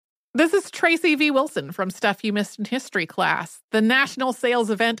This is Tracy V. Wilson from Stuff You Missed in History class. The national sales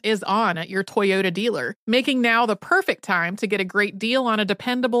event is on at your Toyota dealer, making now the perfect time to get a great deal on a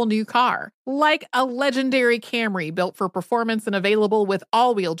dependable new car. Like a legendary Camry built for performance and available with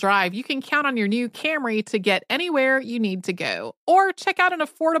all-wheel drive, you can count on your new Camry to get anywhere you need to go. Or check out an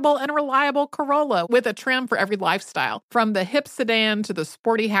affordable and reliable Corolla with a trim for every lifestyle. From the hip sedan to the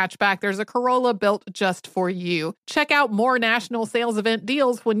sporty hatchback, there's a Corolla built just for you. Check out more national sales event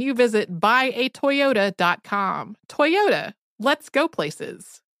deals when you visit buyatoyota.com. Toyota, let's go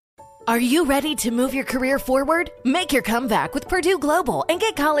places. Are you ready to move your career forward? Make your comeback with Purdue Global and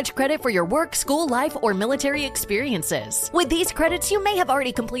get college credit for your work, school, life, or military experiences. With these credits, you may have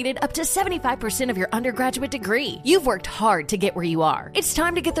already completed up to 75% of your undergraduate degree. You've worked hard to get where you are. It's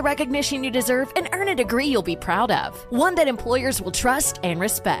time to get the recognition you deserve and earn a degree you'll be proud of. One that employers will trust and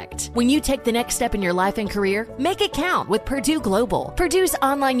respect. When you take the next step in your life and career, make it count with Purdue Global, Purdue's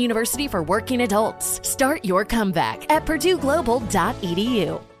online university for working adults. Start your comeback at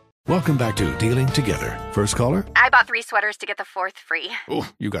purdueglobal.edu. Welcome back to Dealing Together. First caller? I bought 3 sweaters to get the 4th free. Oh,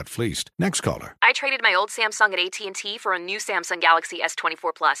 you got fleeced. Next caller? I traded my old Samsung at AT&T for a new Samsung Galaxy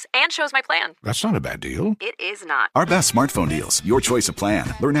S24 Plus and chose my plan. That's not a bad deal. It is not. Our best smartphone deals. Your choice of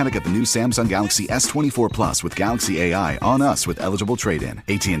plan. Learn how to get the new Samsung Galaxy S24 Plus with Galaxy AI on us with eligible trade-in.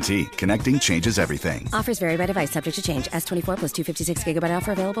 AT&T. Connecting changes everything. Offers vary by device. Subject to change. S24 plus 256 gigabyte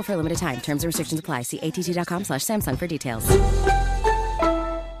offer available for a limited time. Terms and restrictions apply. See att.com/Samsung for details.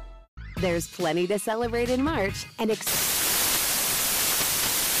 There's plenty to celebrate in March and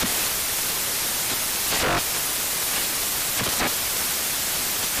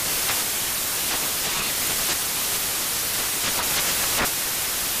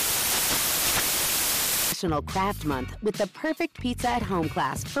National Craft Month with the perfect pizza at home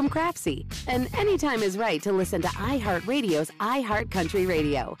class from Craftsy. And anytime is right to listen to iHeartRadio's iHeartCountry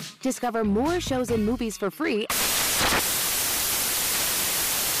Radio. Discover more shows and movies for free.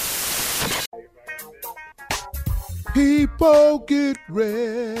 People get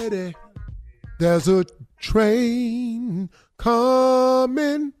ready. There's a train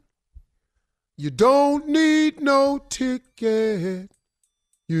coming. You don't need no ticket.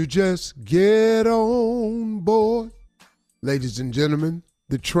 You just get on board. Ladies and gentlemen,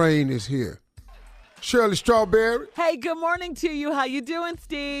 the train is here. Shirley Strawberry. Hey, good morning to you. How you doing,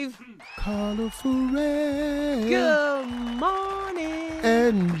 Steve? Colorful Red. Good morning.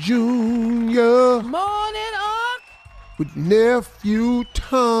 And Junior. Morning, Unc. With nephew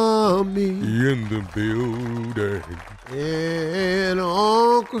Tommy. In the building. And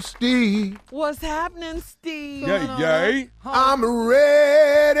Uncle Steve. What's happening, Steve? Yay. I'm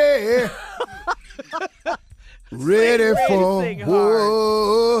ready. Ready for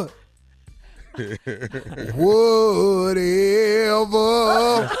what? Whatever.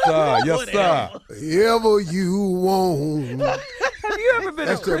 Yes, sir. Whatever you want. Have you ever been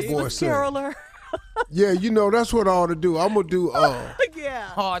a Christmas caroler? Yeah, you know, that's what I ought to do. I'm going to do yeah.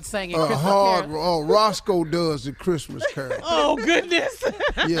 Hard singing Christmas carol. Roscoe does the Christmas carol. Oh, goodness.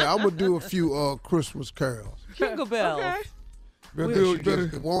 Yeah, I'm going to do a few Christmas carols. Jingle bells. Okay. We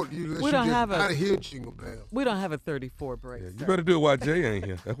don't have a jingle bells. We don't have a 34 break. Yeah, you better do it while Jay ain't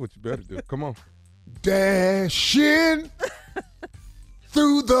here. That's what you better do. Come on. Dashing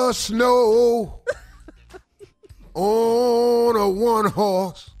through the snow on a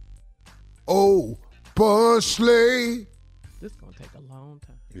one-horse open sleigh. This is going to take a long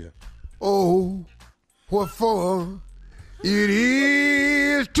time. Yeah. Oh, what fun it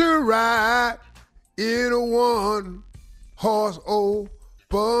is to ride in a one-horse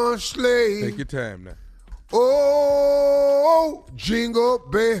open sleigh. Take your time now. Oh, jingle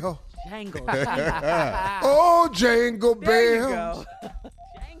bell. Jangle. Oh, jingle bell. There you go.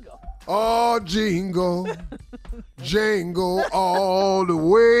 Jangle. Oh, jingle. Jangle all the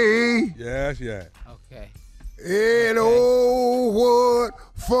way. Yes. Okay. And oh, what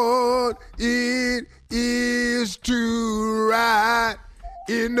fun it is to ride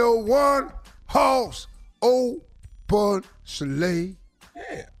in the one-horse open sleigh.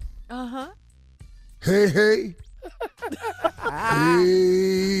 Yeah. Uh-huh. Hey, hey. Hey,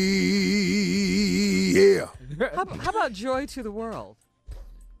 yeah. How about joy to the world?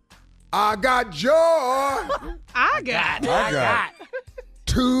 I got joy. I got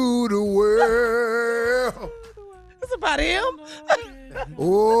to the world. That's about him.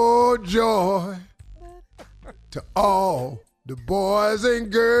 Oh, joy to all the boys and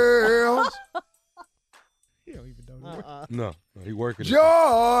girls. He don't even know. No, he working.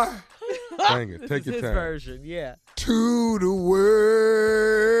 Joy. Dang it. Take your his time. version, yeah. To the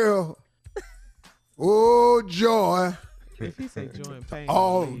world. Oh, joy If he say joy and pain.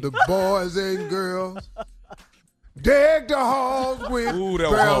 All the boys and girls dig the halls with Ooh, that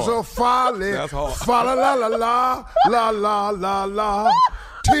was barrels hard. of folly. That's hard. Fa la la la la la la la la.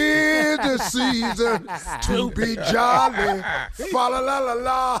 'Tis the season to be jolly. Fa la la la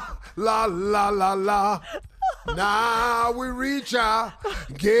la la la la la. Now we reach out,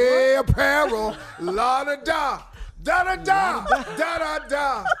 gay apparel, la da da, da da da, da da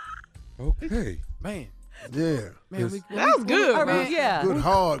da. Okay. Man. Yeah. Man, That was good, man. Yeah. Good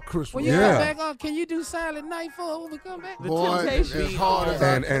hard Christmas. When you Yeah. come back on, can you do Silent Night for when we come back? Boy, Temptation. as hard as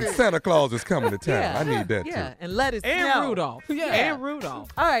I And can. Santa Claus is coming to town. I need that Yeah, too. and let it and snow. Rudolph. Yeah. And Rudolph.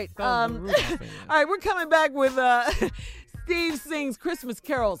 All right. Fellas and Rudolph fans. All right, we're coming back with Steve sings Christmas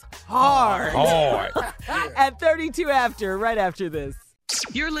carols hard. Hard. At 32 after, right after this.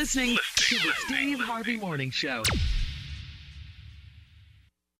 You're listening to the Steve Harvey Morning Show.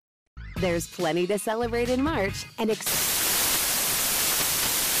 There's plenty to celebrate in March and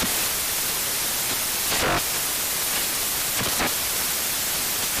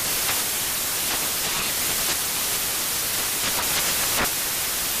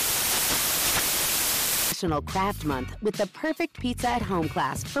National Craft Month with the perfect pizza at home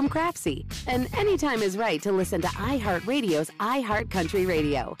class from Craftsy. And anytime is right to listen to iHeartRadio's iHeart Country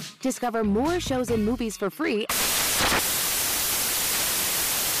Radio. Discover more shows and movies for free.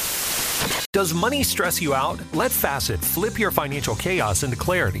 Does money stress you out? Let Facet flip your financial chaos into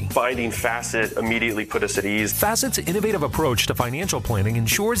clarity. Finding Facet immediately put us at ease. Facet's innovative approach to financial planning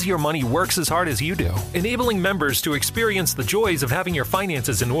ensures your money works as hard as you do, enabling members to experience the joys of having your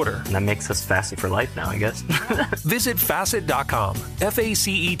finances in order. And that makes us Facet for life now, I guess. Visit Facet.com,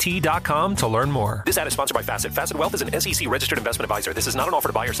 FACET.com to learn more. This ad is sponsored by Facet. Facet Wealth is an SEC registered investment advisor. This is not an offer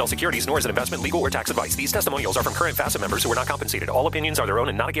to buy or sell securities, nor is it investment, legal, or tax advice. These testimonials are from current Facet members who are not compensated. All opinions are their own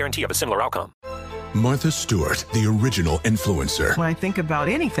and not a guarantee of a similar outcome. Martha Stewart, the original influencer. When I think about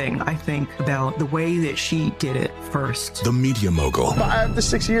anything, I think about the way that she did it first. The media mogul. 5 to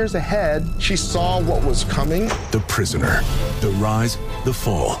 6 years ahead, she saw what was coming. The prisoner. The rise, the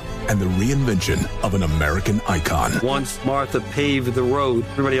fall, and the reinvention of an American icon. Once Martha paved the road,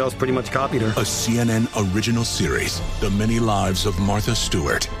 everybody else pretty much copied her. A CNN original series, The Many Lives of Martha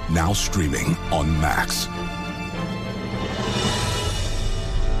Stewart, now streaming on Max.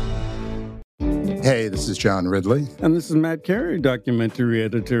 Hey, this is John Ridley. And this is Matt Carey, documentary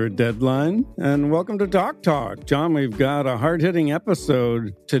editor at Deadline. And welcome to Doc Talk. John, we've got a hard-hitting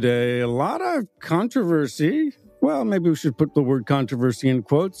episode today. A lot of controversy. Well, maybe we should put the word controversy in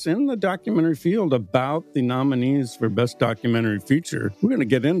quotes in the documentary field about the nominees for Best Documentary Feature. We're going to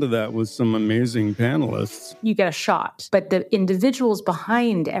get into that with some amazing panelists. You get a shot, but the individuals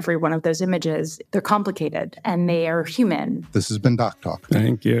behind every one of those images, they're complicated and they are human. This has been Doc Talk.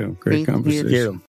 Thank you. Great conversation. You.